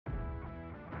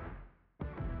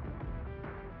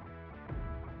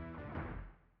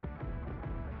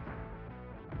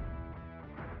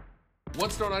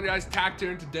What's going on, guys? Tact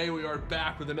here, and today we are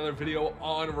back with another video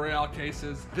on Royale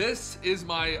cases. This is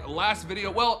my last video.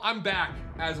 Well, I'm back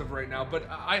as of right now, but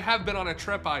I have been on a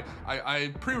trip.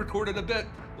 I pre-recorded a bit,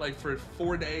 like for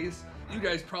 4 days. You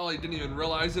guys probably didn't even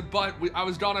realize it, but I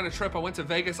was gone on a trip. I went to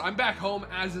Vegas. I'm back home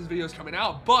as this video is coming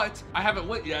out, but I haven't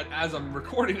went yet as I'm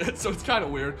recording it, so it's kind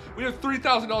of weird. We have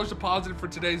 $3,000 deposited for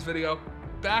today's video.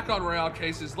 Back on Royale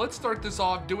cases. Let's start this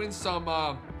off doing some,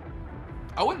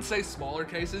 I wouldn't say smaller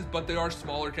cases, but they are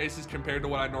smaller cases compared to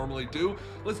what I normally do.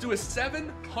 Let's do a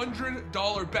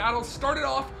 $700 battle. Start it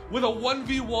off with a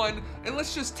 1v1, and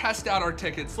let's just test out our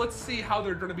tickets. Let's see how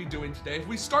they're gonna be doing today. If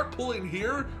we start pulling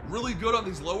here really good on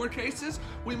these lower cases,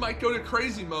 we might go to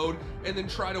crazy mode and then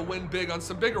try to win big on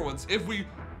some bigger ones. If we,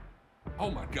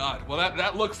 oh my God, well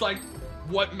that looks like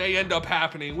what may end up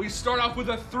happening. We start off with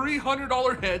a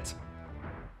 $300 hit,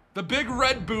 the big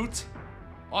red boot,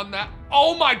 on that.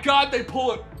 Oh my God, they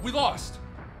pull it. We lost.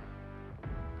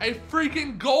 A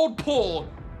freaking gold pull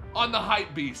on the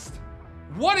hype beast.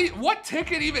 What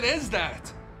ticket even is that?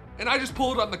 And I just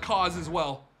pulled it on the cause as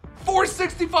well.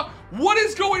 465. What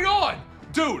is going on?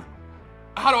 Dude,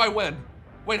 how do I win?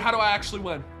 Wait, how do I actually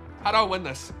win? How do I win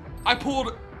this? I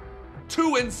pulled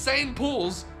 2 insane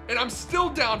pulls and I'm still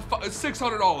down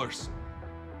 $600.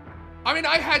 I mean,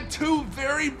 I had 2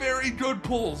 very, very good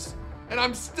pulls. And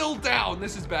I'm still down.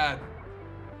 This is bad.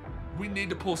 We need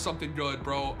to pull something good,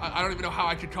 bro. I don't even know how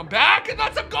I could come back, and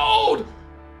that's a gold!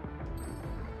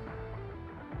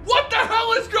 What the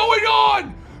hell is going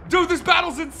on? Dude, this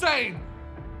battle's insane.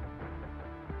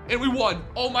 And we won.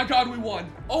 Oh my God, we won.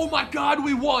 Oh my God,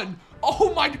 we won.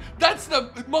 Oh my, that's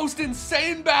the most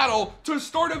insane battle to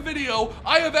start a video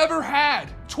I have ever had.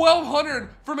 $1,200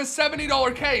 from a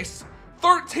 $70 case.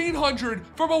 $1,300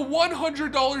 from a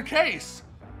 $100 case.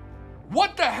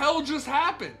 What the hell just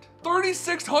happened?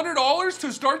 $3,600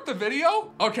 to start the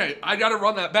video? Okay, I gotta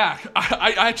run that back.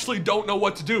 I actually don't know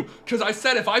what to do, because I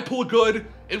said if I pull good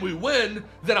and we win,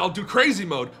 then I'll do crazy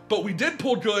mode. But we did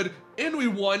pull good and we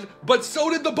won, but so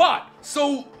did the bot.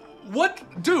 So what,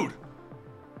 dude?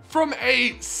 From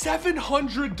a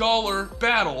 $700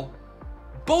 battle,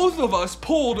 both of us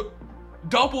pulled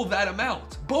double that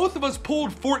amount. Both of us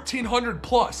pulled 1,400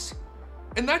 plus.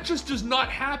 And that just does not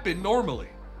happen normally.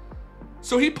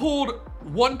 So he pulled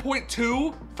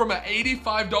 1.2 from an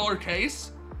 $85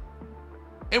 case.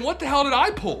 And what the hell did I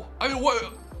pull? I mean,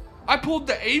 what? I pulled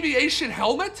the aviation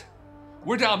helmet?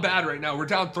 We're down bad right now. We're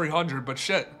down 300, but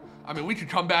shit. I mean, we could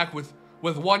come back with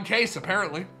 1 case,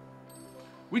 apparently.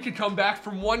 We could come back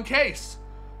from 1 case.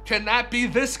 Can that be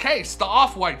this case? The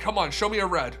off-white, come on, show me a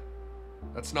red.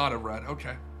 That's not a red,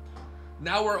 okay.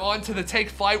 Now we're on to the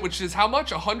take flight, which is how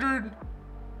much?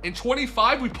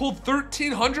 125. We pulled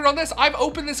 1,300 on this. I've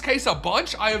opened this case a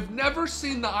bunch. I have never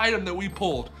seen the item that we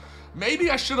pulled.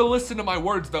 Maybe I should have listened to my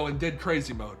words though and did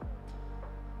crazy mode.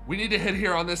 We need to hit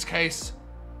here on this case.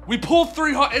 We pulled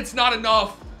 300. It's not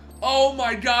enough. Oh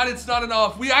my God, it's not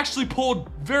enough. We actually pulled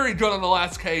very good on the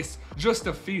last case, just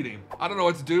defeating. I don't know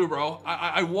what to do, bro.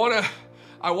 I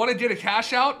wanna get a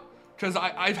cash out, because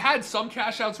I've had some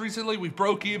cash outs recently. We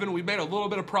broke even, we made a little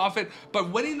bit of profit,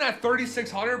 but winning that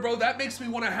 3,600, bro, that makes me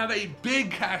want to have a big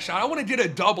cash out. I want to get a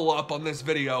double up on this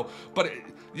video, but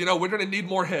you know, we're going to need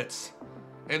more hits.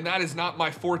 And that is not my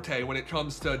forte when it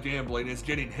comes to gambling, is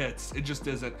getting hits. It just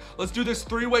isn't. Let's do this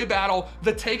 3-way battle,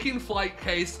 the taking flight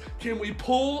case. Can we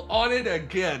pull on it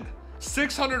again?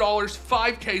 $600,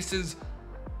 5 cases.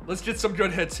 Let's get some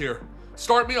good hits here.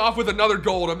 Start me off with another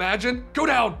gold, imagine. Go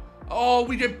down. Oh,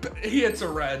 he hits a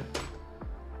red.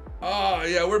 Oh,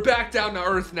 yeah, we're back down to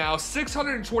earth now.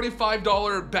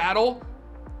 $625 battle,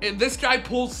 and this guy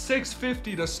pulls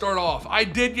 $650 to start off. I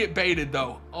did get baited,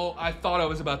 though. Oh, I thought I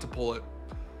was about to pull it.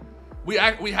 We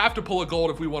have to pull a gold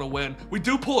if we want to win. We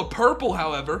do pull a purple,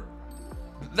 however.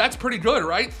 That's pretty good,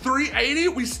 right? 380,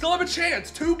 we still have a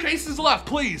chance. 2 cases left,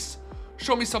 please.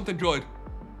 Show me something good.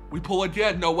 We pull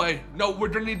again, no way. No, we're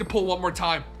gonna need to pull 1 more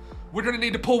time. We're gonna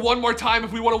need to pull 1 more time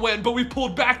if we wanna win, but we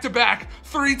pulled back to back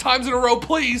 3 times in a row,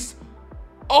 please.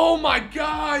 Oh my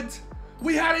God,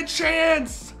 we had a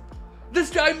chance. This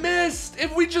guy missed.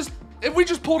 If we just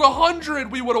pulled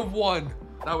 100, we would have won.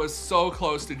 That was so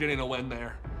close to getting a win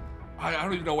there. I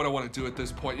don't even know what I wanna do at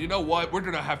this point. You know what,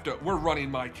 we're running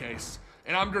my case,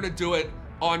 and I'm gonna do it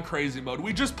on crazy mode.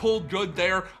 We just pulled good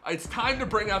there. It's time to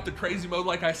bring out the crazy mode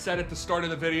like I said at the start of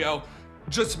the video.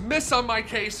 Just miss on my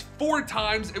case 4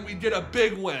 times and we get a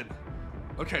big win.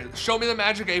 Okay, show me the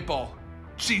magic 8 ball.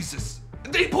 Jesus,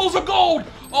 he pulls a gold.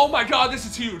 Oh my God, this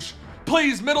is huge.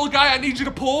 Please, middle guy, I need you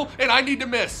to pull and I need to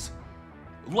miss.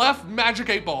 Left magic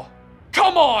 8 ball.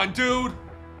 Come on, dude.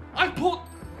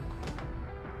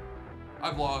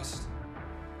 I've lost.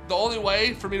 The only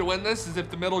way for me to win this is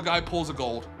if the middle guy pulls a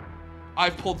gold.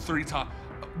 I've pulled 3 times.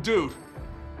 Dude,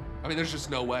 I mean, there's just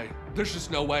no way. There's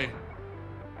just no way.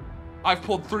 I've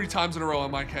pulled 3 times in a row on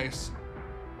my case.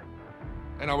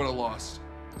 And I would have lost.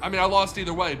 I mean, I lost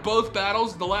either way. Both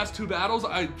battles, the last 2 battles,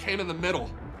 I came in the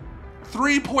middle.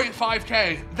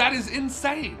 3.5K. That is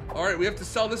insane. All right, we have to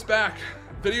sell this back.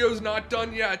 Video's not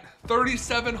done yet.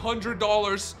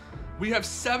 $3,700. We have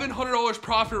 $700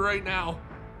 profit right now.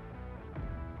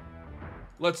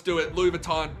 Let's do it, Louis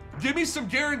Vuitton. Give me some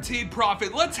guaranteed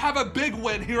profit. Let's have a big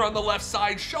win here on the left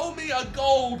side. Show me a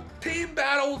gold. Team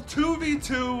battle,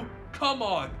 2v2. Come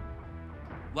on.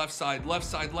 Left side, left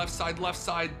side, left side, left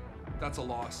side. That's a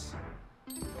loss.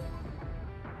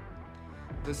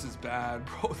 This is bad,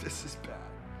 bro. This is bad.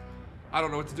 I don't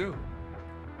know what to do.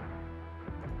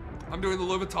 I'm doing the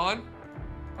Louis Vuitton.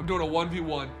 I'm doing a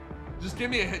 1v1. Just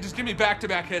give me a hit. Just give me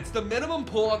back-to-back hits. The minimum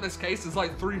pull on this case is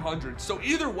like 300. So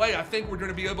either way, I think we're going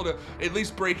to be able to at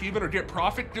least break even or get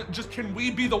profit. Just can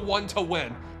we be the one to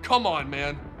win? Come on,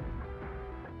 man.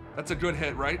 That's a good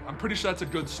hit, right? I'm pretty sure that's a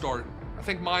good start. I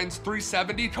think mine's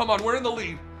 370. Come on, we're in the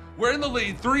lead. We're in the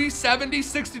lead. 370,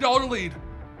 $60 lead.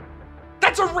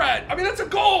 That's a red. I mean, that's a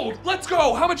gold. Let's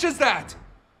go. How much is that?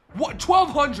 What?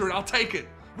 1,200. I'll take it.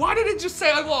 Why did it just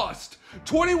say I lost?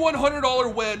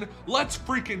 $2,100 win. Let's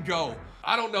freaking go.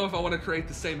 I don't know if I want to create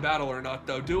the same battle or not,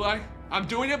 though, do I? I'm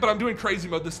doing it, but I'm doing crazy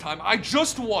mode this time. I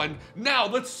just won. Now,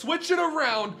 let's switch it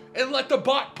around and let the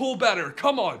bot pull better.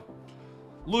 Come on.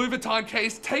 Louis Vuitton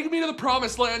case. Take me to the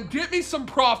promised land. Get me some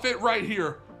profit right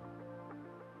here.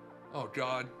 Oh,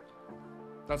 God.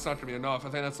 That's not going to be enough. I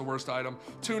think that's the worst item.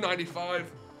 $295.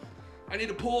 I need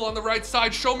to pull on the right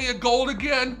side. Show me a gold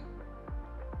again.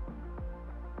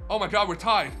 Oh, my God. We're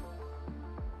tied.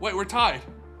 Wait, we're tied.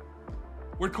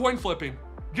 We're coin flipping.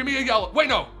 Give me a yellow. Wait,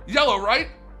 no. Yellow, right?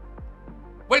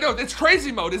 Wait, no. It's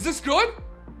crazy mode. Is this good?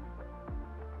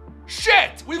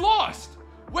 Shit. We lost.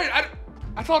 Wait,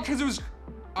 I thought because it was...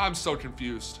 I'm so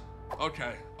confused.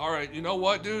 Okay. All right. You know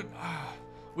what, dude?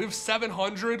 We have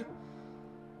 700.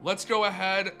 Let's go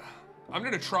ahead. I'm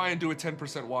going to try and do a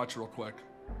 10% watch real quick.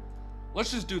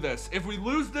 Let's just do this. If we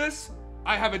lose this,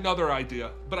 I have another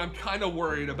idea, but I'm kind of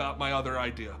worried about my other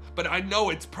idea. But I know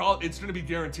it's going to be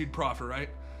guaranteed profit, right?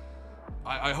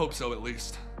 I hope so, at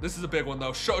least. This is a big one,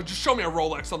 though. Just show me a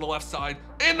Rolex on the left side.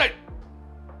 And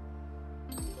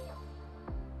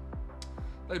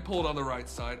they pulled on the right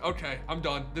side. Okay, I'm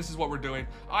done. This is what we're doing.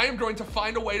 I am going to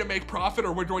find a way to make profit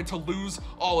or we're going to lose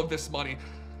all of this money.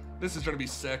 This is going to be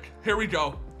sick. Here we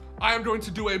go. I am going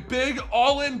to do a big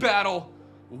all-in battle.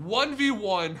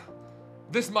 1v1.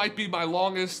 This might be my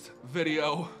longest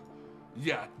video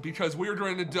yet because we're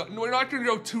not going to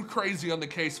go too crazy on the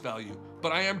case value,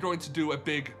 but I am going to do a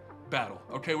big battle.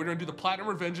 Okay, we're going to do the Platinum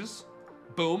Revenges.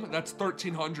 Boom, that's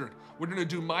 1,300. We're going to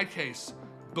do my case.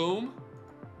 Boom,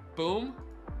 boom.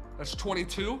 That's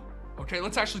 22. Okay,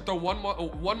 let's actually throw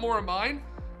one more of mine,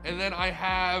 and then I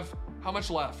have how much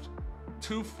left?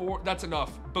 2, 4. That's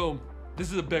enough. Boom. This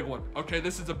is a big one. Okay,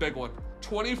 this is a big one.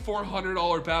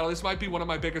 $2,400 battle. This might be one of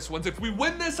my biggest ones. If we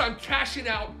win this, I'm cashing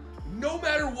out. No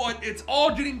matter what, it's all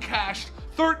getting cashed.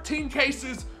 13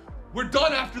 cases. We're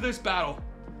done after this battle.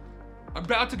 I'm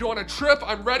about to go on a trip.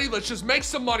 I'm ready. Let's just make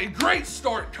some money. Great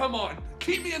start. Come on.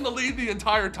 Keep me in the lead the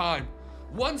entire time.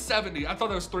 170. I thought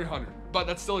that was 300, but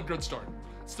that's still a good start.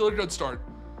 Still a good start.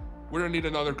 We're gonna need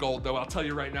another gold, though. I'll tell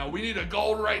you right now. We need a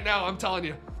gold right now. I'm telling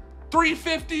you.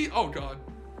 350. Oh, God.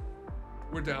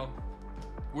 We're down.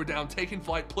 We're down. Taking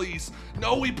flight, please.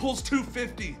 No, he pulls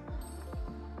 250.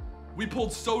 We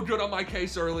pulled so good on my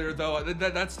case earlier, though.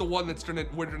 That's the one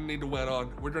we're gonna need to win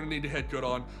on. We're gonna need to hit good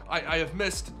on. I have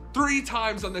missed 3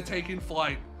 times on the taking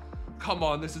flight. Come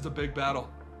on, this is a big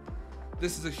battle.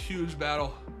 This is a huge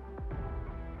battle.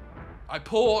 I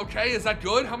pull, okay, is that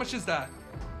good? How much is that?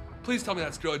 Please tell me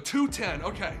that's good. 210,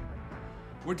 okay.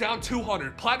 We're down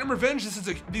 200. Platinum Revenge,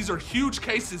 these are huge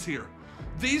cases here.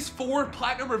 These 4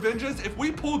 Platinum Revenges, if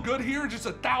we pull good here, just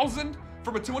 1,000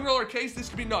 from a $200 case, this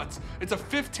could be nuts. It's a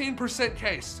 15%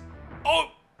 case.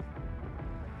 Oh!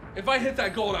 If I hit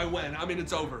that gold, I win. I mean,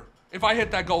 it's over. If I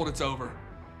hit that gold, it's over.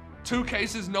 2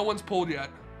 cases, no one's pulled yet.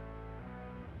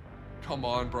 Come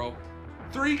on, bro.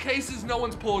 3 cases, no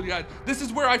one's pulled yet. This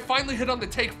is where I finally hit on the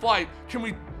take flight. Can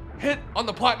we hit on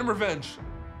the Platinum Revenge?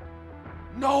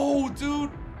 No,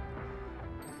 dude.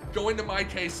 Going to my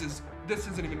cases. This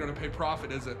isn't even going to pay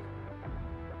profit, is it?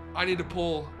 I need to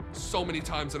pull so many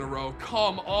times in a row.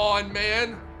 Come on,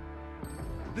 man.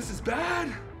 This is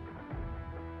bad.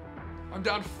 I'm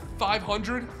down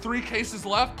 500. 3 cases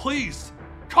left. Please.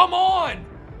 Come on.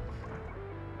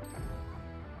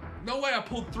 No way I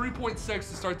pulled 3.6 to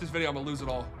start this video. I'm going to lose it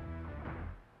all.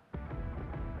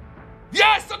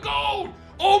 Yes, a gold!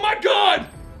 Oh my God!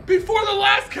 Before the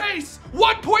last case,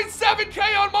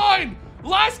 1.7K on mine.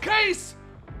 Last case.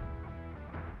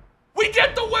 We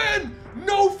get the win.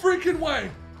 No freaking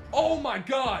way. Oh my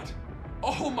God.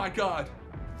 Oh my God.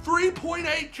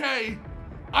 3.8K.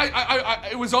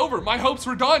 It was over. My hopes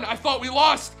were done. I thought we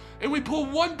lost and we pulled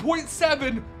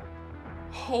 1.7.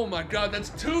 Oh my God, that's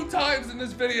 2 times in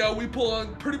this video we pull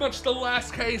on pretty much the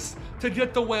last case to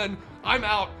get the win. I'm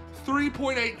out.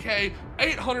 3.8K,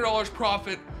 $800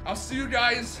 profit. I'll see you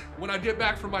guys when I get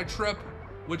back from my trip,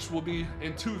 which will be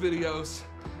in 2 videos.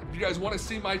 If you guys want to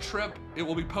see my trip, it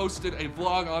will be posted a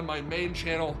vlog on my main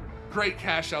channel. Great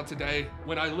cash out today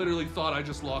when I literally thought I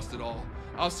just lost it all.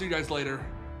 I'll see you guys later.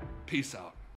 Peace out.